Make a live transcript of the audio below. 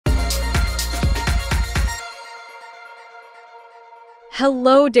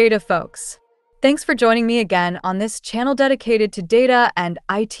Hello, data folks. Thanks for joining me again on this channel dedicated to data and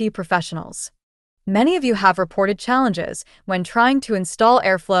IT professionals. Many of you have reported challenges when trying to install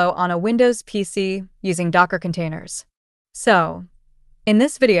Airflow on a Windows PC using Docker containers. So, in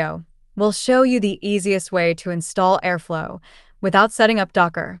this video, we'll show you the easiest way to install Airflow without setting up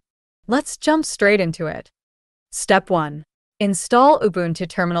Docker. Let's jump straight into it. Step 1. Install Ubuntu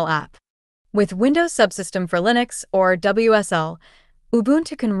Terminal app. With Windows Subsystem for Linux or WSL,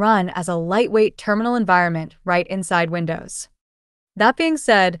 Ubuntu can run as a lightweight terminal environment right inside Windows. That being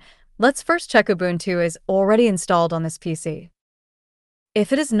said, let's first check Ubuntu is already installed on this PC.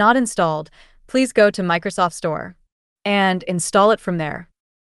 If it is not installed, please go to Microsoft Store and install it from there.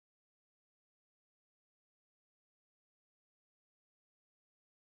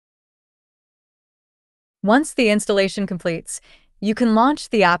 Once the installation completes, you can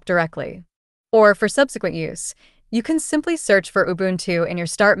launch the app directly. Or for subsequent use, you can simply search for Ubuntu in your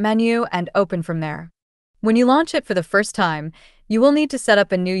Start menu and open from there. When you launch it for the first time, you will need to set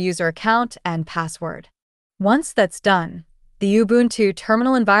up a new user account and password. Once that's done, the Ubuntu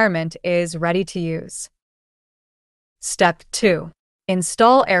terminal environment is ready to use. Step 2.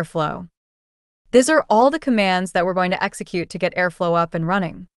 Install Airflow. These are all the commands that we're going to execute to get Airflow up and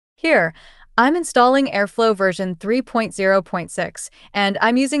running. Here, I'm installing Airflow version 3.0.6, and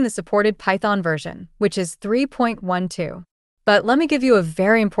I'm using the supported Python version, which is 3.12. But let me give you a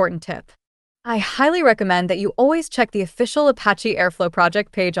very important tip. I highly recommend that you always check the official Apache Airflow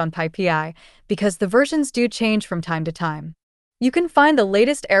project page on PyPI, because the versions do change from time to time. You can find the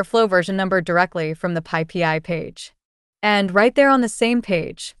latest Airflow version number directly from the PyPI page. And right there on the same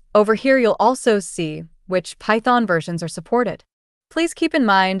page, over here you'll also see which Python versions are supported. Please keep in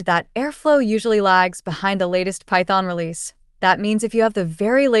mind that Airflow usually lags behind the latest Python release. That means if you have the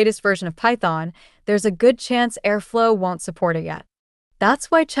very latest version of Python, there's a good chance Airflow won't support it yet. That's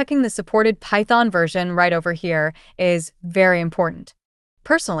why checking the supported Python version right over here is very important.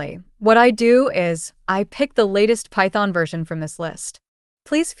 Personally, what I do is I pick the latest Python version from this list.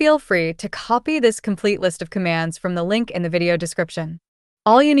 Please feel free to copy this complete list of commands from the link in the video description.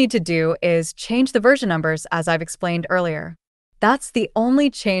 All you need to do is change the version numbers as I've explained earlier. That's the only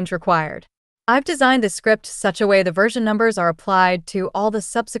change required. I've designed the script such a way the version numbers are applied to all the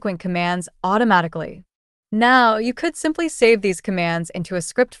subsequent commands automatically. Now, you could simply save these commands into a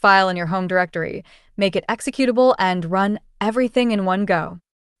script file in your home directory, make it executable, and run everything in one go.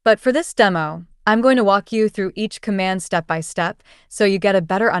 But for this demo, I'm going to walk you through each command step by step so you get a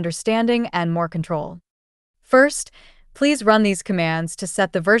better understanding and more control. First, please run these commands to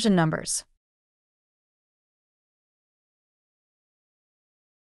set the version numbers.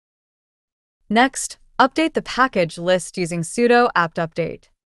 Next, update the package list using sudo apt-update.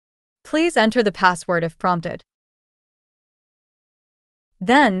 Please enter the password if prompted.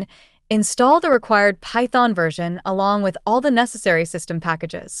 Then, install the required Python version along with all the necessary system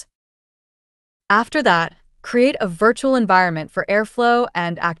packages. After that, create a virtual environment for Airflow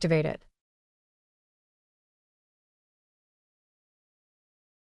and activate it.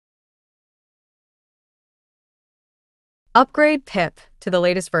 Upgrade pip to the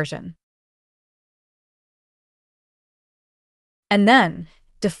latest version. And then,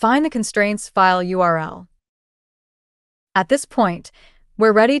 define the constraints file URL. At this point,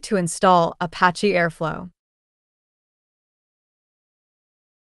 we're ready to install Apache Airflow.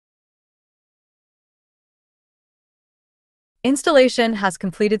 Installation has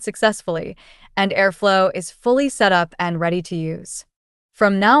completed successfully, and Airflow is fully set up and ready to use.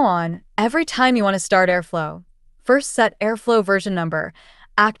 From now on, every time you want to start Airflow, first set Airflow version number,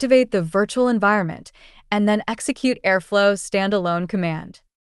 activate the virtual environment, and then execute Airflow's standalone command.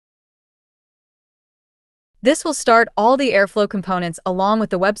 This will start all the Airflow components along with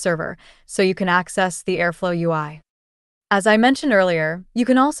the web server, so you can access the Airflow UI. As I mentioned earlier, you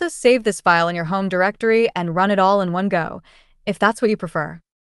can also save this file in your home directory and run it all in one go, if that's what you prefer.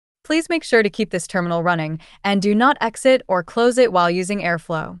 Please make sure to keep this terminal running and do not exit or close it while using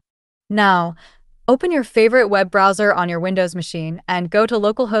Airflow. Now, open your favorite web browser on your Windows machine and go to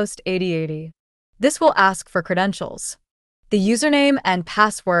localhost 8080. This will ask for credentials. The username and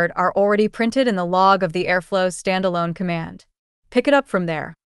password are already printed in the log of the Airflow standalone command. Pick it up from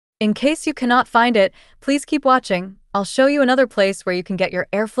there. In case you cannot find it, please keep watching. I'll show you another place where you can get your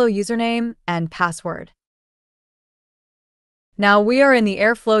Airflow username and password. Now we are in the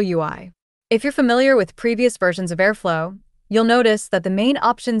Airflow UI. If you're familiar with previous versions of Airflow, you'll notice that the main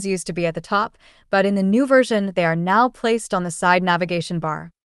options used to be at the top, but in the new version, they are now placed on the side navigation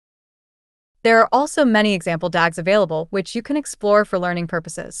bar. There are also many example DAGs available, which you can explore for learning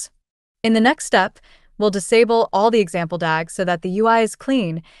purposes. In the next step, We'll disable all the example DAGs so that the UI is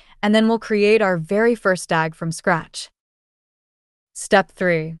clean, and then we'll create our very first DAG from scratch. Step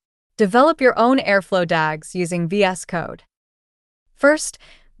 3. Develop your own Airflow DAGs using VS Code. First,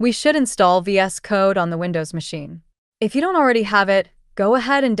 we should install VS Code on the Windows machine. If you don't already have it, go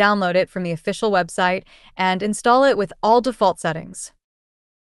ahead and download it from the official website and install it with all default settings.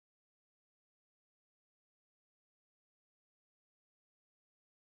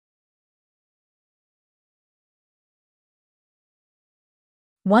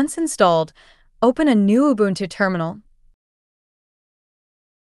 Once installed, open a new Ubuntu terminal.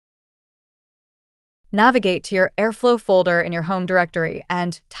 Navigate to your Airflow folder in your home directory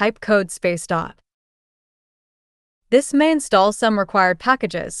and type code --. This may install some required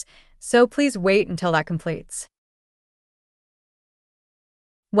packages, so please wait until that completes.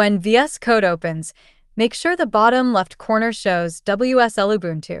 When VS Code opens, make sure the bottom left corner shows WSL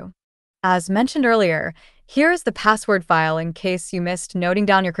Ubuntu. As mentioned earlier, here is the password file in case you missed noting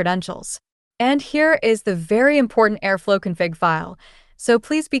down your credentials. And here is the very important Airflow config file, so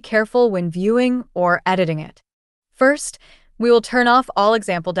please be careful when viewing or editing it. First, we will turn off all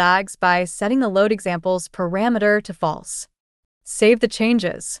example DAGs by setting the load examples parameter to false. Save the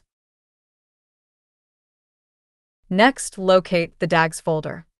changes. Next, locate the DAGs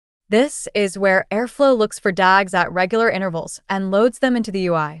folder. This is where Airflow looks for DAGs at regular intervals and loads them into the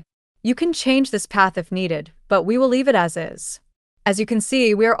UI. You can change this path if needed, but we will leave it as is. As you can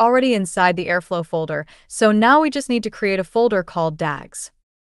see, we are already inside the Airflow folder, so now we just need to create a folder called DAGs.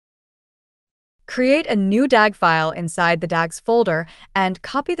 Create a new DAG file inside the DAGs folder and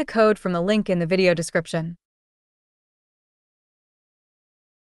copy the code from the link in the video description.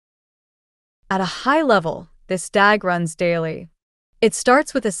 At a high level, this DAG runs daily. It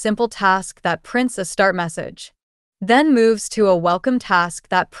starts with a simple task that prints a start message, then moves to a welcome task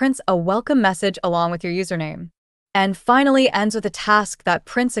that prints a welcome message along with your username, and finally ends with a task that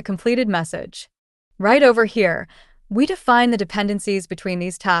prints a completed message. Right over here, we define the dependencies between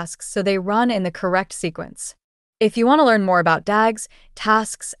these tasks so they run in the correct sequence. If you want to learn more about DAGs,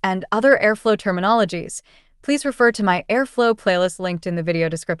 tasks, and other Airflow terminologies, please refer to my Airflow playlist linked in the video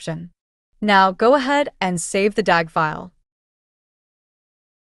description. Now go ahead and save the DAG file.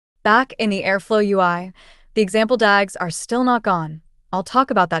 Back in the Airflow UI, the example DAGs are still not gone. I'll talk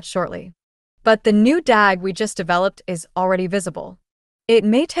about that shortly. But the new DAG we just developed is already visible. It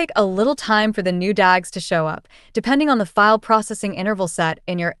may take a little time for the new DAGs to show up, depending on the file processing interval set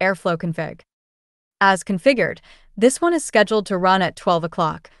in your Airflow config. As configured, this one is scheduled to run at 12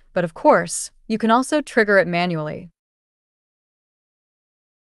 o'clock, but of course, you can also trigger it manually.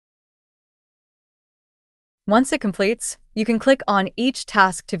 Once it completes, you can click on each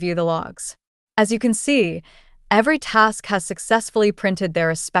task to view the logs. As you can see, every task has successfully printed their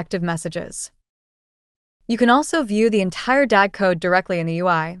respective messages. You can also view the entire DAG code directly in the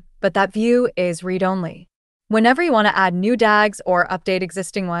UI, but that view is read-only. Whenever you want to add new DAGs or update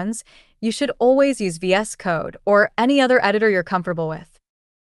existing ones, you should always use VS Code or any other editor you're comfortable with.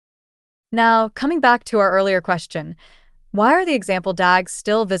 Now, coming back to our earlier question, why are the example DAGs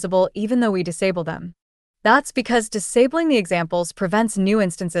still visible even though we disable them? That's because disabling the examples prevents new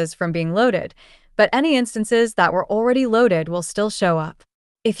instances from being loaded, but any instances that were already loaded will still show up.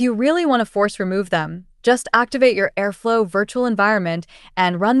 If you really want to force remove them, just activate your Airflow virtual environment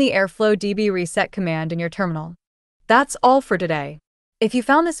and run the Airflow DB reset command in your terminal. That's all for today. If you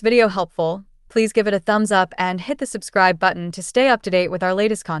found this video helpful, please give it a thumbs up and hit the subscribe button to stay up to date with our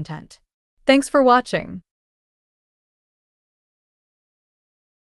latest content. Thanks for watching.